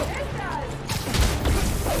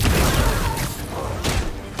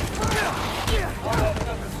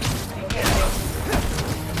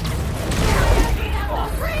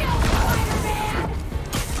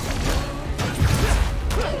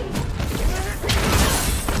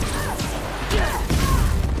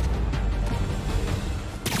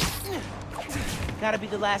 Gotta be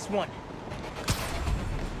the last one.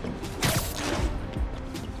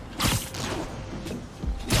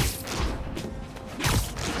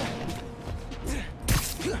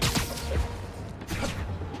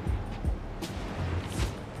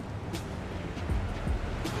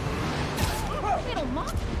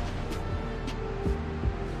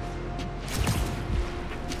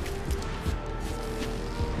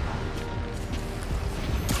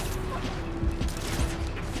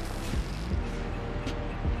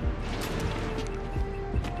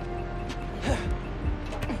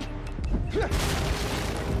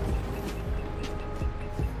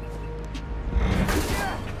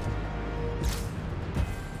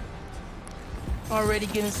 Already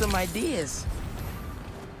getting some ideas.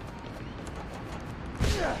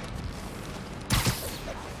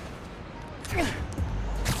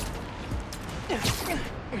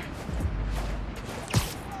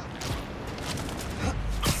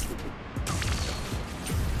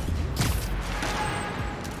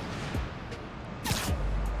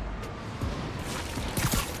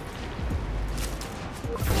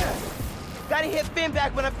 Gotta hit Finn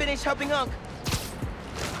back when I finish helping Unc.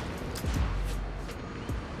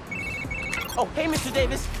 Oh, hey, Mr.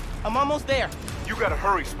 Davis. I'm almost there. You gotta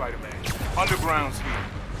hurry, Spider-Man. Underground's here.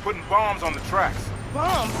 Putting bombs on the tracks.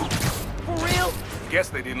 Bombs? For real? Guess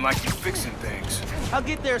they didn't like you fixing things. I'll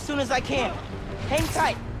get there as soon as I can. Hang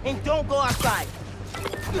tight, and don't go outside.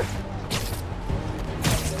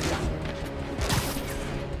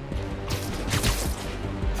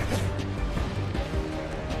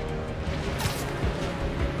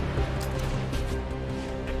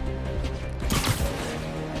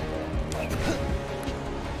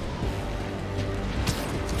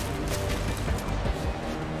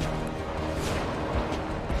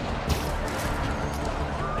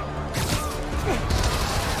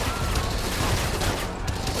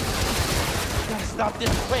 Stop this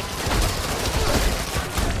quick!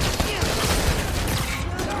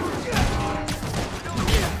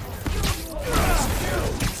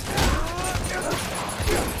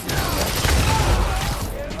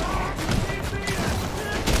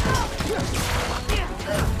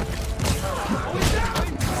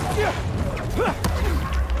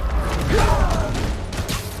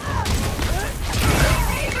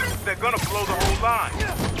 They're gonna blow the whole line.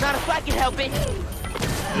 Not if I can help it.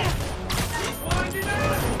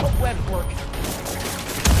 What webs work?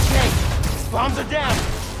 Hey, bombs are down.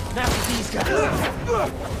 Now for these guys.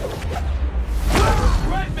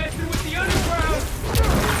 Quit messing with the underground!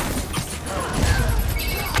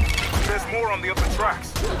 There's more on the upper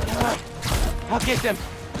tracks. I'll get them.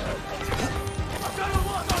 I've got a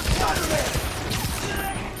lock on Spider-Man!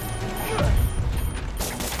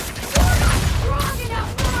 Strong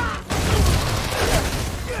enough for us!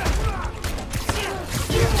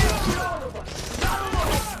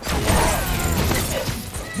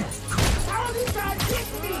 How are these guys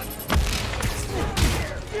hitting me?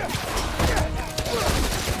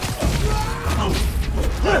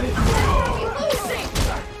 Losing!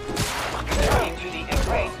 Into the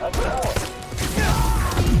embrace of the Horde.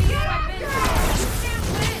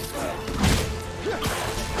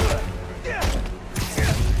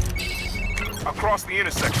 Across the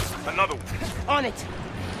intersection, another one. On it.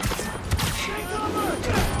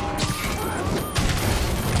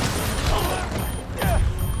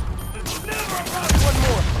 One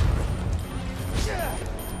more.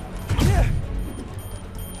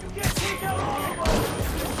 You can't take out all of us!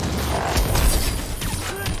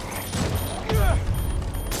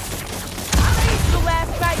 So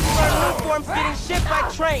last night you learned new forms getting shipped by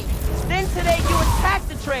train. Then today you attacked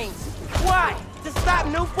the trains. Why? To stop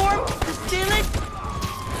new form? To steal it?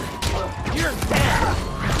 You're down.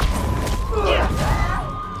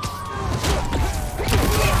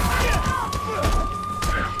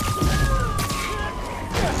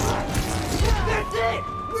 That's it!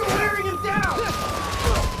 We're wearing him down!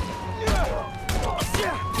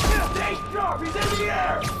 Stay sharp! He's in the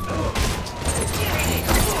air!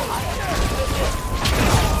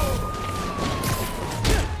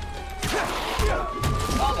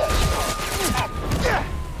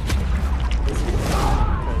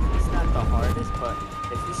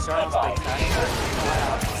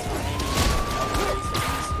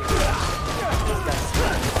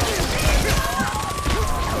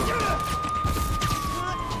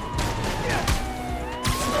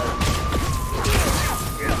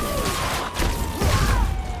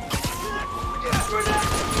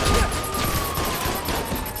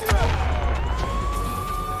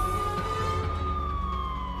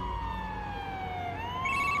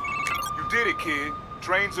 did it, kid.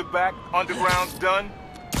 Trains are back, underground's done.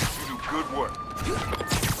 You do good work.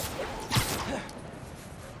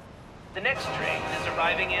 The next train is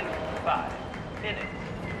arriving in 5 minutes.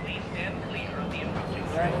 Please stand clear of the approaching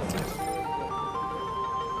train.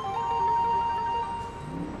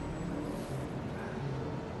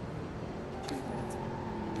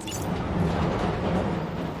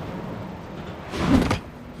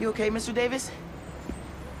 You okay, Mr. Davis?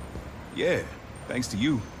 Yeah, thanks to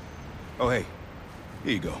you. Oh, hey,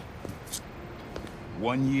 here you go.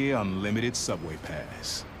 1 year unlimited subway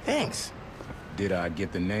pass. Thanks. Did I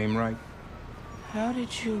get the name right? How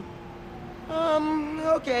did you...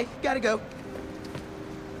 okay, gotta go.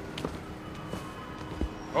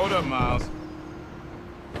 Hold up, Miles.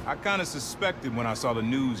 I kinda suspected when I saw the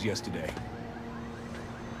news yesterday.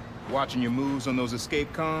 Watching your moves on those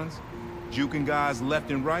escape cons, juking guys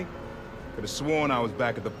left and right, could have sworn I was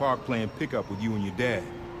back at the park playing pickup with you and your dad.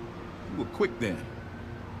 You were quick then.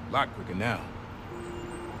 A lot quicker now.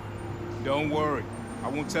 Don't worry, I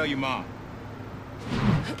won't tell your mom.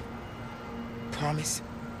 Promise?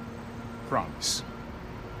 Promise.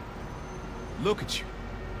 Look at you.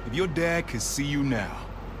 If your dad could see you now...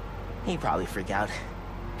 He'd probably freak out.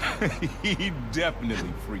 He'd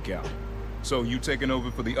definitely freak out. So you taking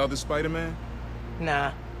over for the other Spider-Man?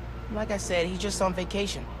 Nah. Like I said, he's just on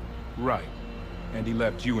vacation. Right. And he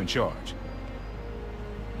left you in charge.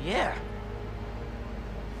 Yeah.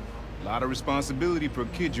 A lot of responsibility for a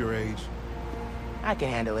kid your age. I can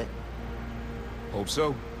handle it. Hope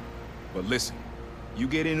so. But listen, you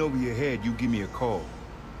get in over your head, you give me a call.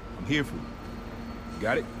 I'm here for you.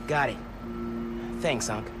 Got it? Got it. Thanks,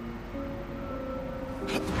 Unc.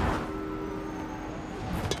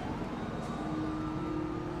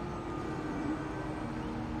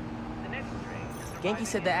 Genki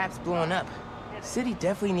said the app's blowing up. City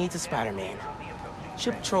definitely needs a Spider-Man.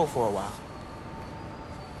 Should patrol for a while.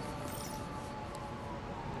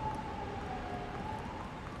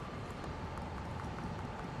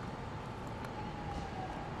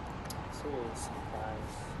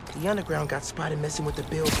 The underground got spotted messing with the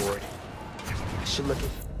billboard. I should look at...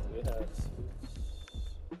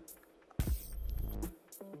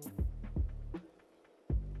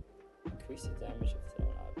 Increase the damage of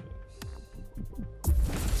thrown objects.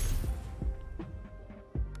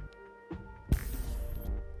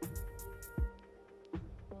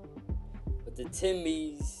 But the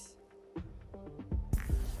Timmies.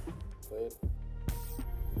 Whip.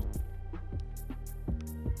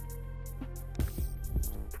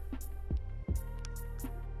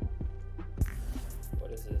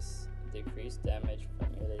 What is this? Decreased damage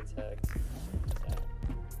from melee attacks.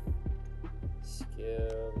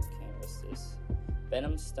 Skill. Okay, what's this?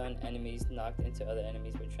 Venom stun enemies knocked into other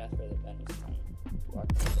enemies will transfer the venom stun. Walk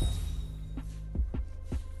them down.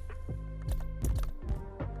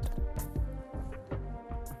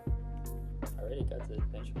 I already got this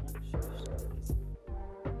benchmark. Sure.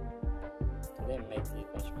 They didn't make these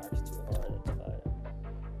benchmarks too hard. That's fire.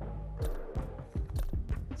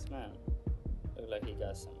 This man look like he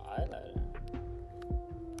got some eyeliner.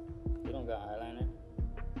 You don't got eyeliner?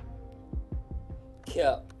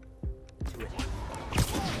 Kill. Do it.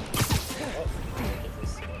 Oh, get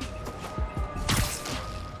this.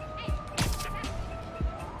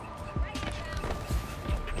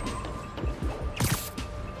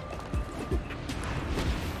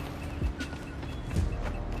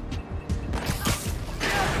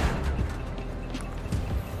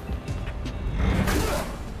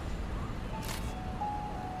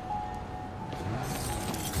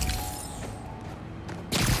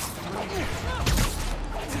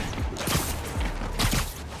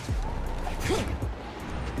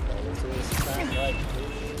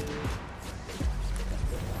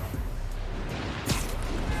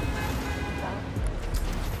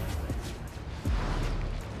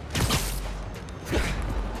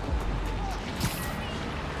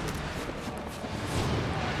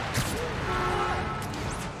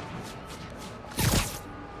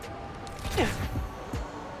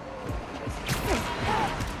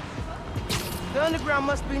 The underground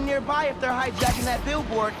must be nearby if they're hijacking that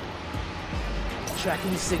billboard.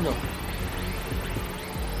 Tracking the signal.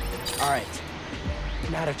 Alright.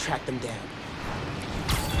 Now to track them down.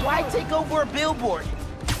 Why take over a billboard?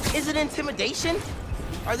 Is it intimidation?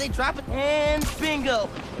 Are they dropping? And bingo!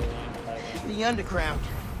 The underground.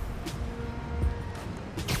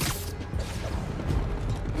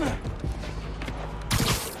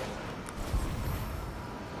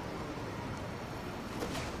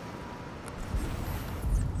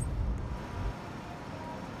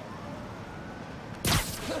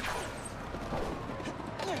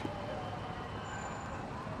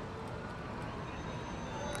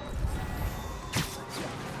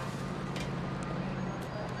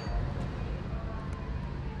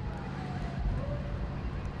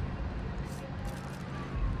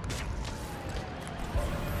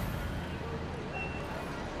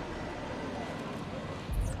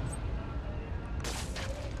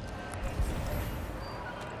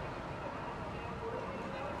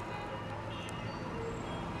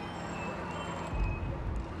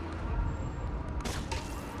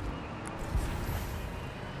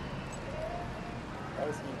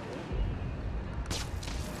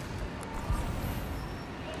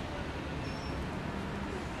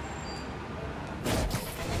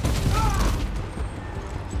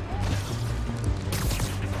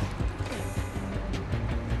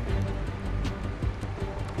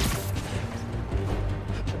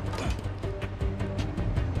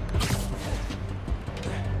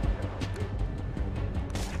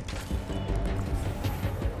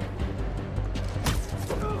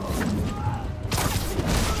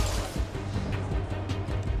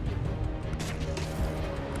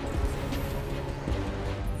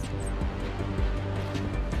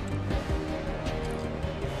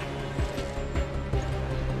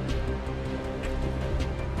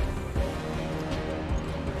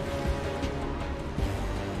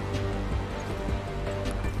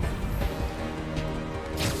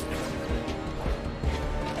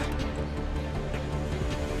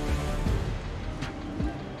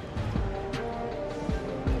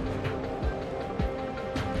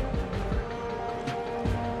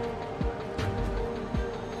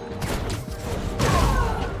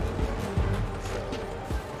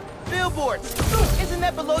 Billboards! Isn't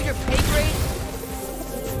that below your pay grade?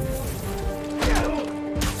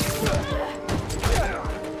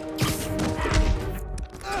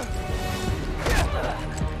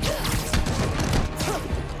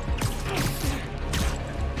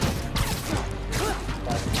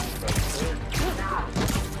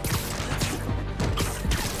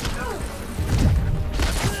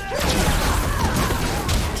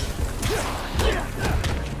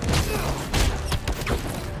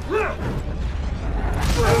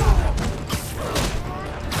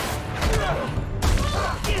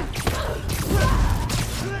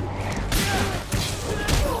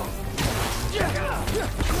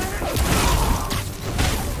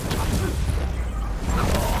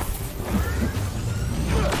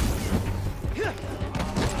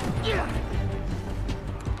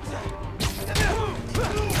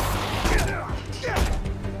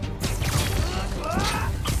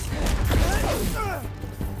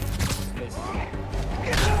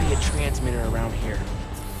 Transmitter around here.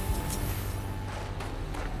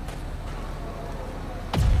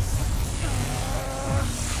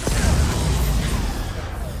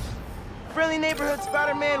 Friendly Neighborhood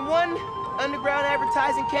Spider-Man 1, underground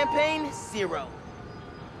advertising campaign 0.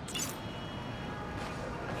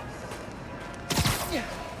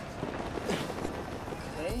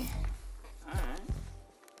 Okay. Alright.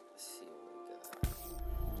 Let's see what we got.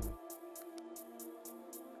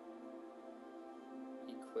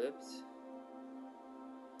 Equipped.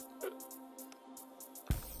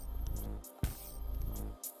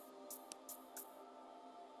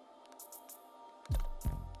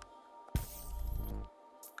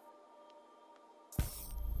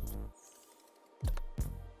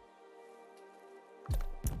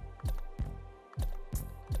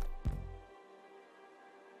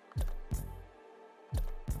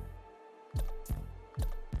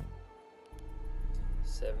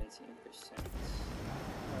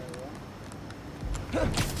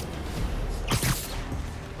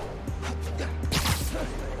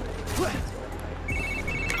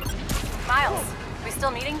 Miles, we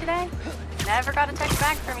still meeting today? Never got a text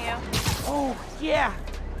back from you. Oh, yeah.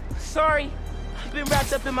 Sorry. I've been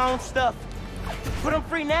wrapped up in my own stuff. But I'm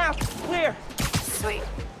free now. Where? Sweet.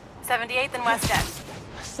 78th and West End.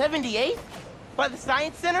 78th? By the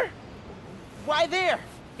Science Center? Why there?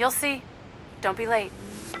 You'll see. Don't be late.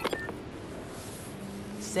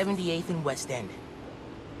 78th and West End.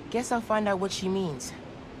 Guess I'll find out what she means.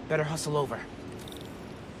 Better hustle over. I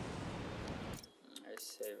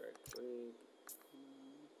say right quick.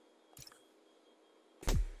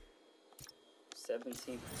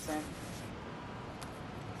 17%.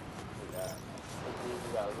 We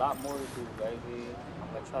got a lot more to do, baby. I'm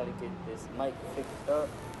gonna try to get this mic fixed up.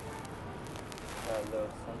 Got a little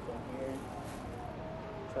something here.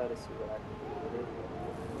 Try to see what I can do with it.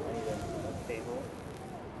 I need a cable.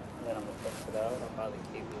 And then I'm gonna test it out. I'll probably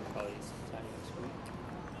cable it probably sometime next week.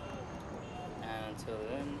 And until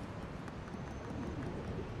then,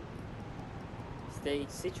 stay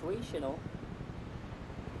situational.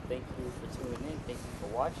 Thank you for tuning in. Thank you for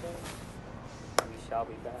watching. We shall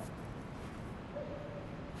be back.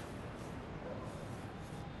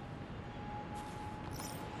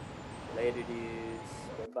 Later, dudes.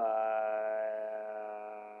 Goodbye.